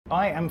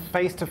I am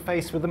face to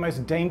face with the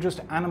most dangerous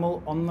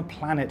animal on the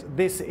planet.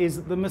 This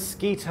is the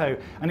mosquito,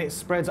 and it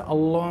spreads a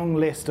long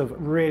list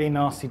of really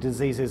nasty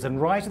diseases. And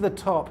right at the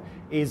top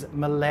is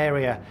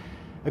malaria.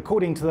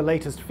 According to the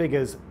latest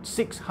figures,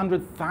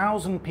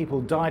 600,000 people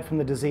died from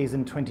the disease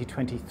in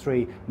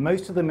 2023,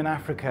 most of them in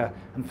Africa,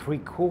 and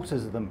 3/4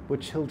 of them were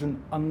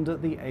children under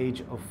the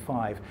age of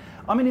 5.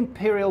 I'm in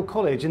Imperial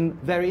College in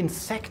their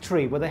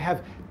insectary, where they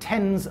have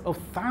tens of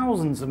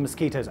thousands of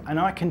mosquitoes, and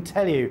I can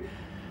tell you,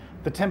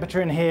 the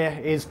temperature in here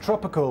is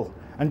tropical,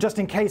 and just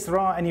in case there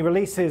are any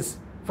releases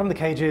from the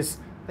cages,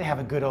 they have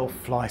a good old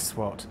fly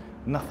swat.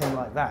 Nothing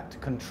like that to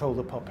control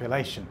the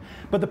population.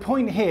 But the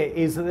point here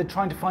is that they're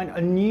trying to find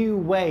a new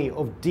way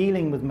of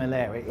dealing with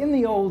malaria. In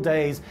the old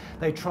days,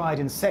 they tried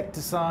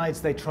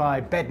insecticides, they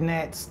tried bed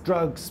nets,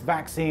 drugs,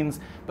 vaccines,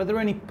 but they're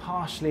only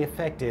partially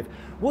effective.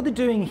 What they're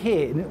doing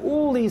here in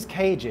all these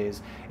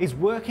cages is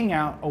working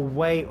out a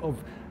way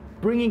of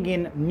bringing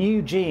in new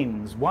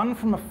genes, one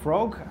from a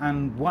frog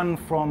and one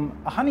from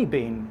a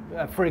honeybee,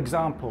 for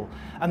example.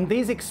 And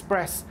these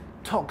express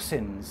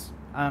toxins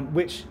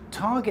which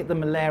target the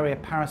malaria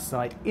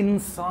parasite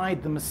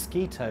inside the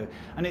mosquito.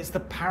 And it's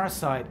the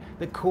parasite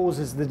that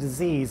causes the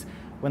disease.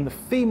 When the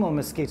female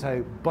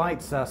mosquito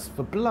bites us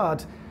for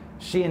blood,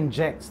 she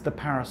injects the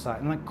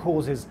parasite, and that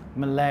causes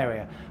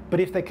malaria. But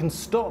if they can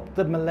stop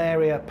the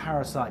malaria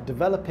parasite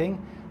developing,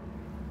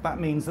 that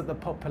means that the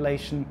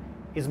population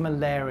is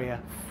malaria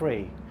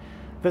free.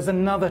 There's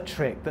another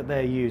trick that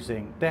they're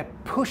using. They're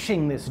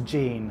pushing this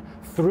gene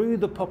through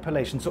the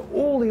population. So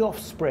all the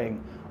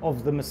offspring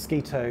of the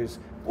mosquitoes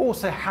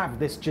also have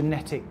this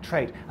genetic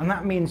trait. And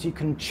that means you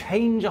can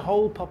change a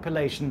whole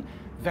population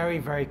very,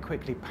 very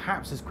quickly,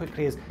 perhaps as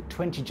quickly as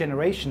 20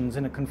 generations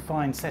in a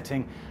confined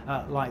setting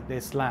like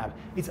this lab.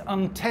 It's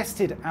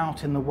untested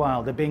out in the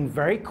wild. They're being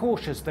very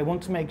cautious. They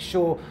want to make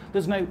sure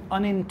there's no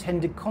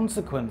unintended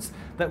consequence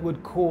that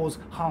would cause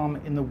harm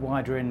in the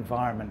wider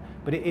environment.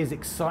 But it is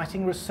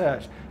exciting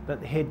research that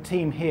the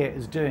team here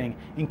is doing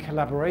in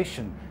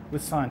collaboration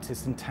with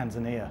scientists in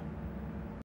Tanzania.